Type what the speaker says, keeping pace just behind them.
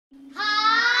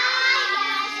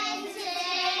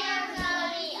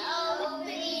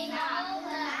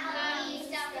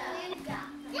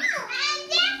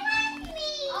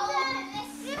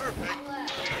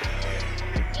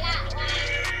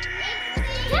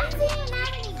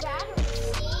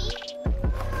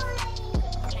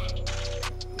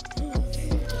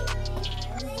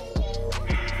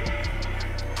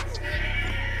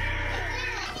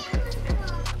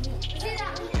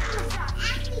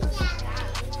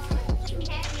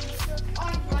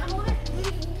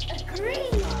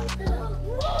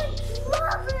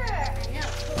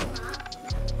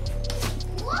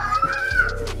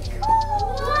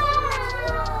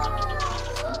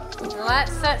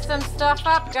stuff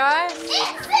up, guys.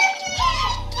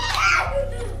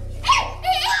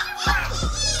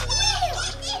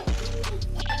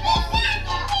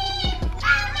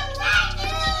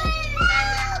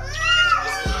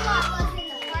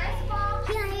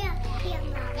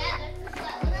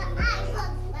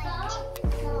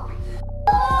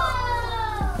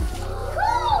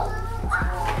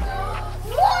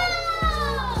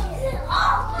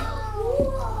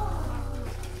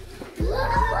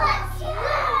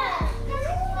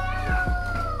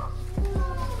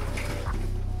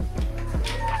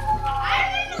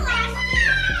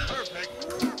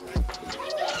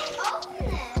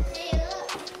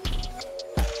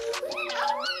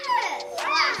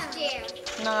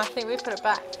 No, I think we put it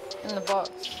back in the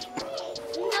box.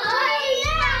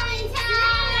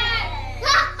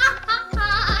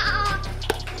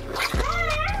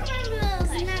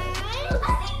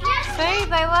 See,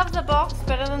 they love the box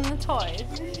better than the toys.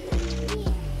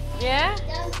 Yeah?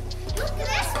 Look at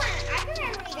this one. I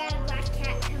remember we got a black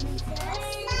cat coming to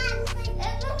us.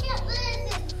 And look at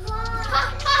this. It's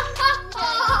hot.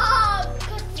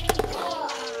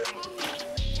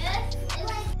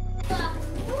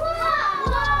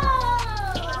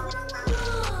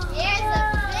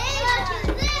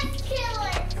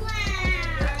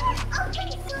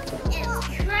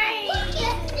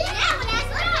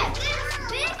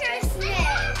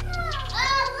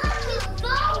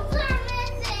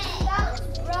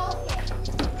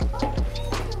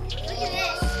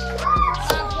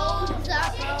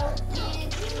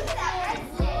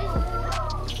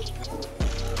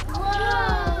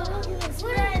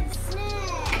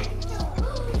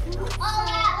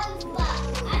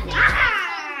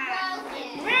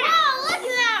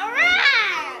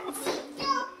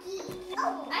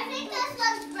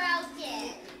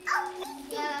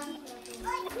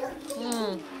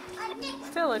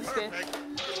 Still looks good.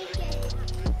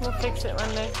 We'll fix it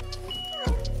one day.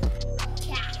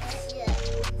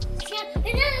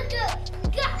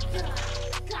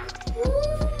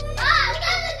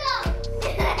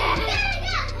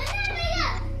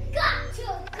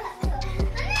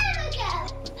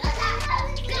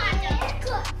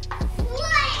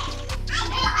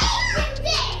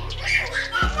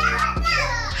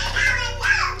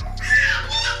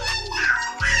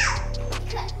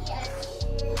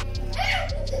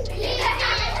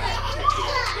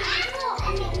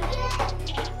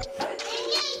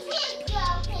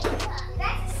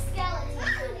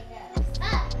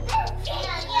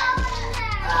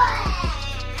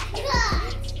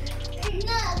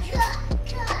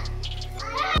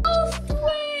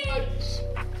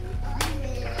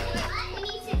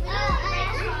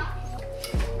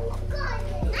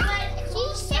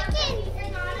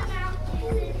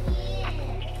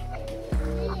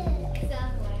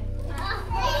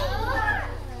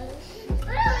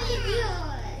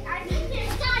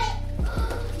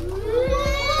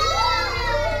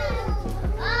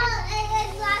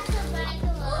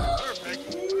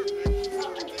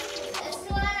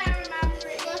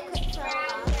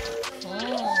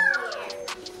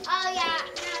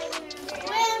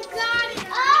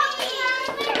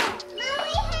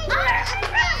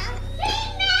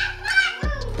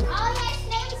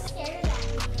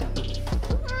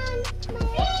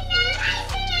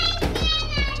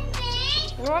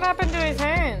 What happened to his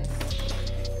hands?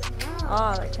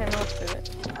 Oh, that came off, did it?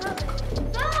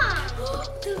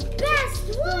 The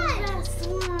best one!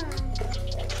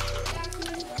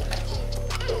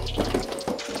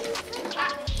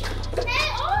 Hey,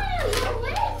 oh, you're a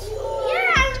witch!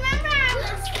 Yeah, I remember I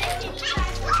was thinking you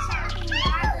guys were talking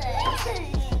about it.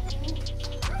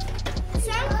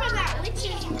 Sorry for that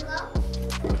witch's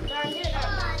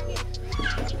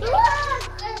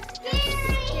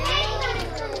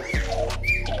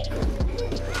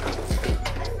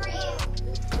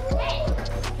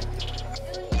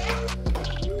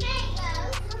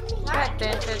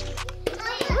Dented.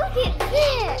 Look at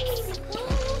this!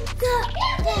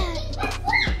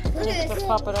 Let's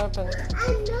pop it open. I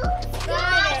know.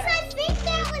 Guys, I think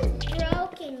that one's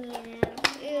broken, you know.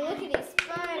 Ew, look at these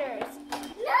spiders. No,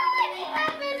 I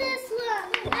remember this one.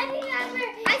 I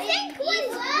think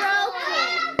one's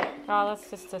broken. Oh, that's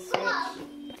just a switch.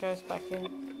 It goes back in.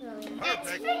 It's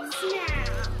fixed now.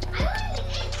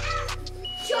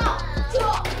 Chop,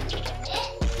 chop.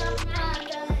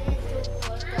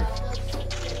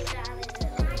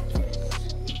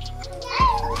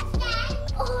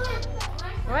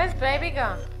 Where's baby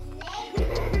gone? Hey,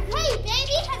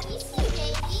 baby, have you seen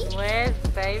baby? Where's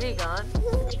baby gone?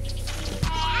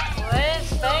 Where's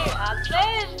baby?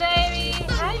 There's baby.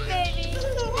 Hi, baby.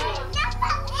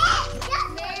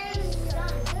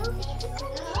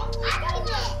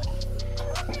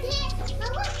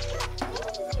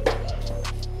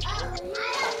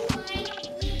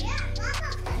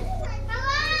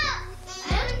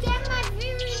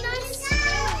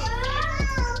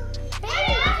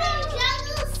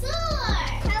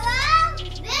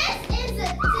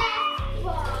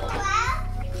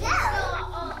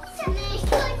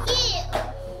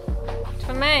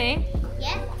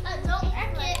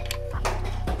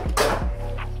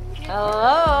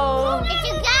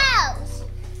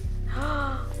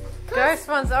 Ghost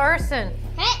wants arson.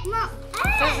 Hey, Mom.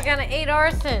 This is gonna eat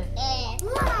arson.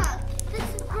 Look,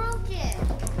 this is broken.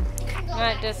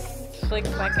 Alright, just flicks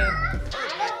back in.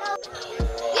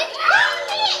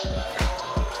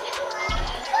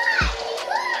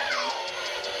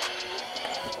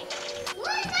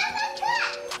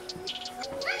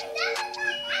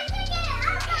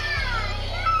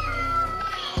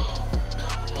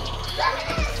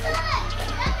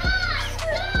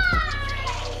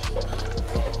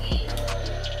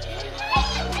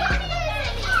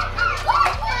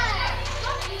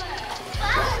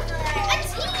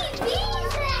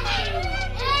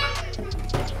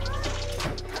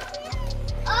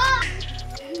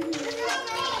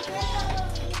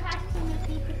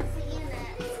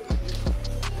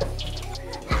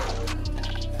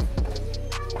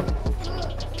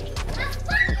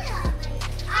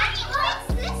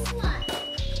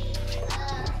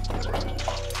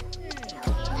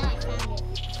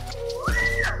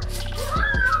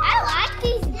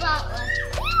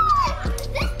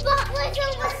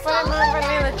 Put them over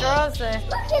near the drawers there.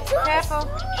 Careful.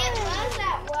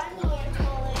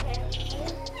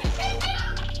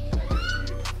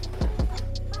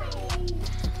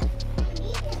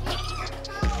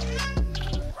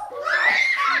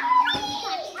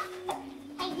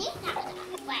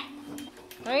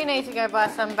 We need to go buy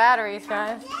some batteries,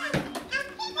 guys.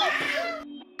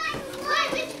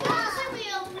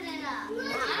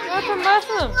 Open both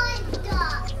of them.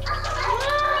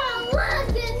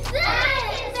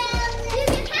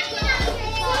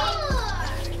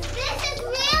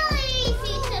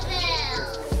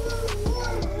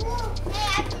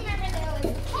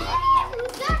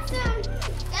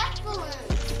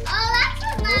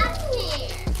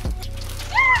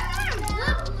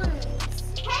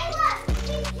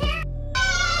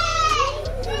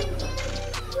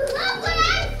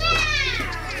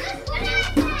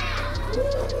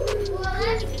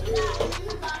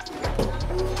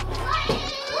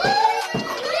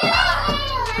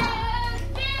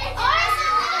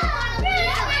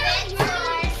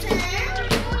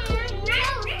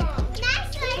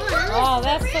 Oh,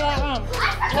 that's for that one.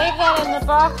 Leave that in the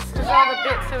box because all the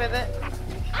bits are with it.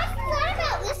 I forgot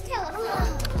about this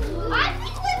telephone. I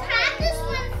think we've had this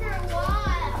one for a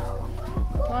while.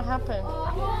 What happened?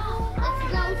 Its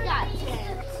nose got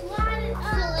chipped.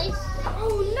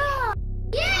 Oh no!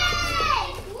 Yay!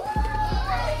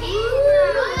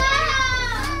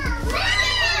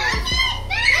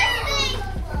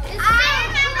 I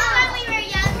remember when we were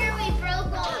younger, we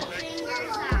broke all the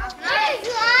fingers off. What is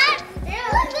that?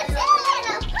 Look, this is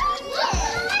a puppet.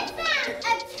 I found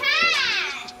a cat.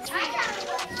 I remember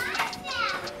last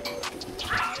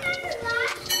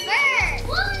bird.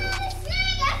 What? Another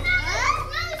snake. I found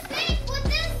another snake with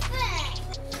this thing.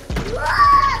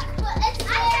 Look! But it's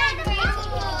very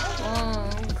beautiful.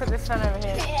 Put this one over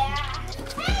here. Yeah.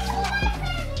 Hey, look, I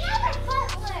found another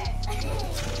butler.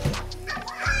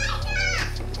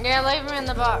 Yeah, leave them in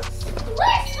the box. Which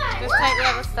one? Just take the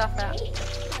other stuff out.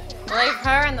 Leave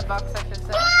her in the box, I should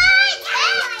say.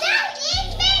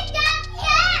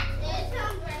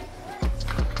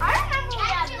 I remember we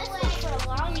had this one for a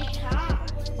long time.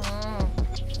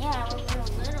 Yeah, when we were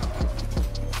little.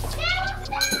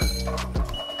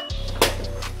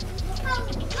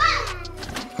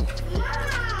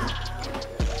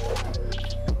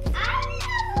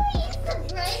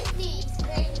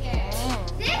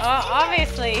 Oh,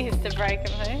 obviously he used to break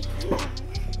them, hey?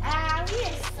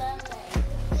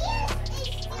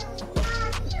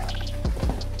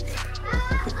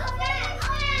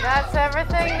 That's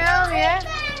everything now, yeah?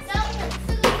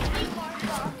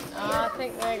 Oh, I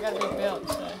think they're going to be built,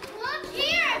 so.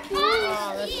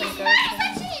 Oh, this thing goes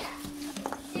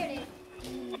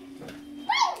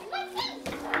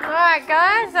Alright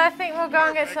guys, I think we'll go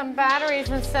and get some batteries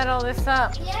and set all this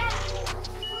up.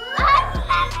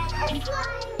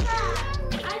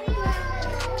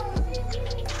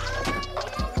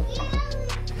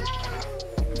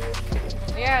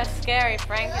 You're a scary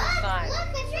Frankenstein. Look,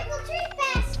 a trick-or-treat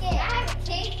basket. I have a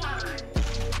cape on.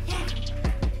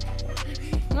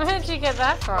 Where did you get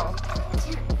that from?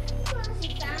 She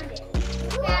found it.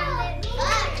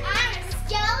 Look, I'm a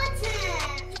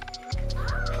skeleton.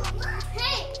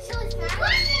 Hey, so it's not. What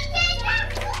did you get that?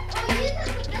 Oh, you can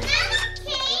put another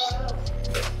cape.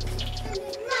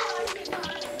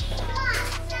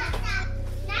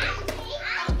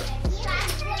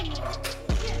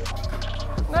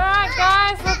 Alright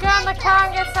guys, we'll go in the car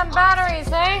and get some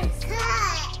batteries, eh?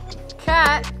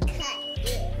 Cut.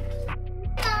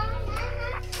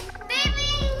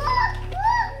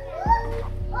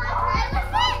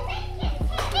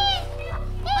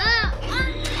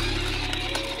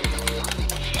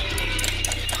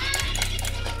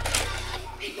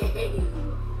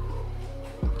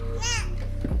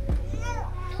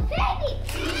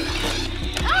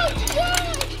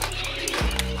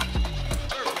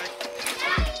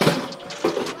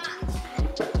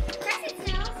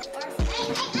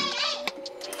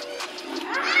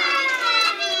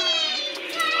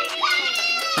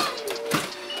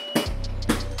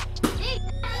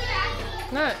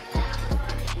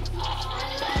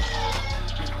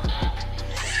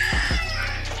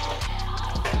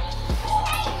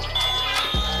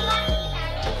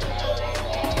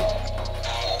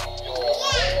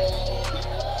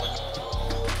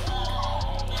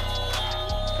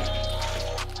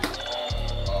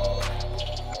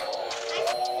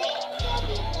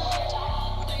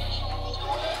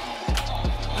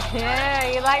 Yeah,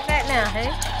 you like that now,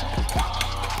 hey?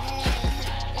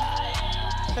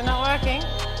 They're not working?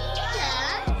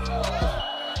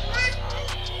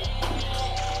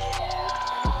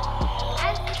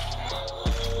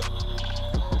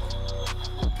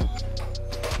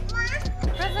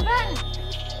 Press the button.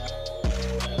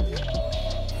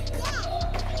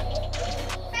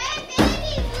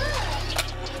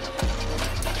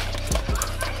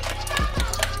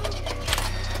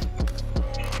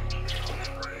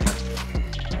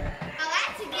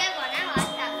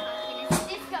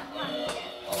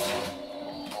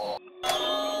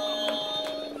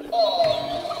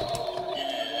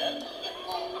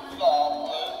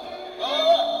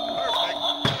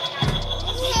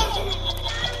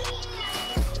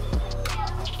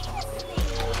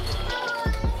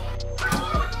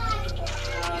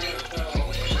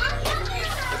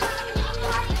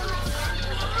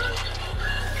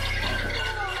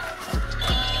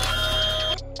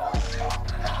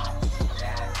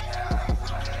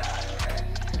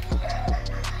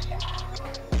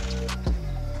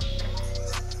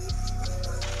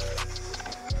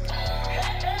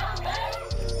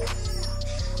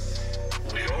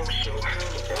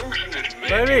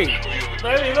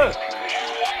 Baby, look.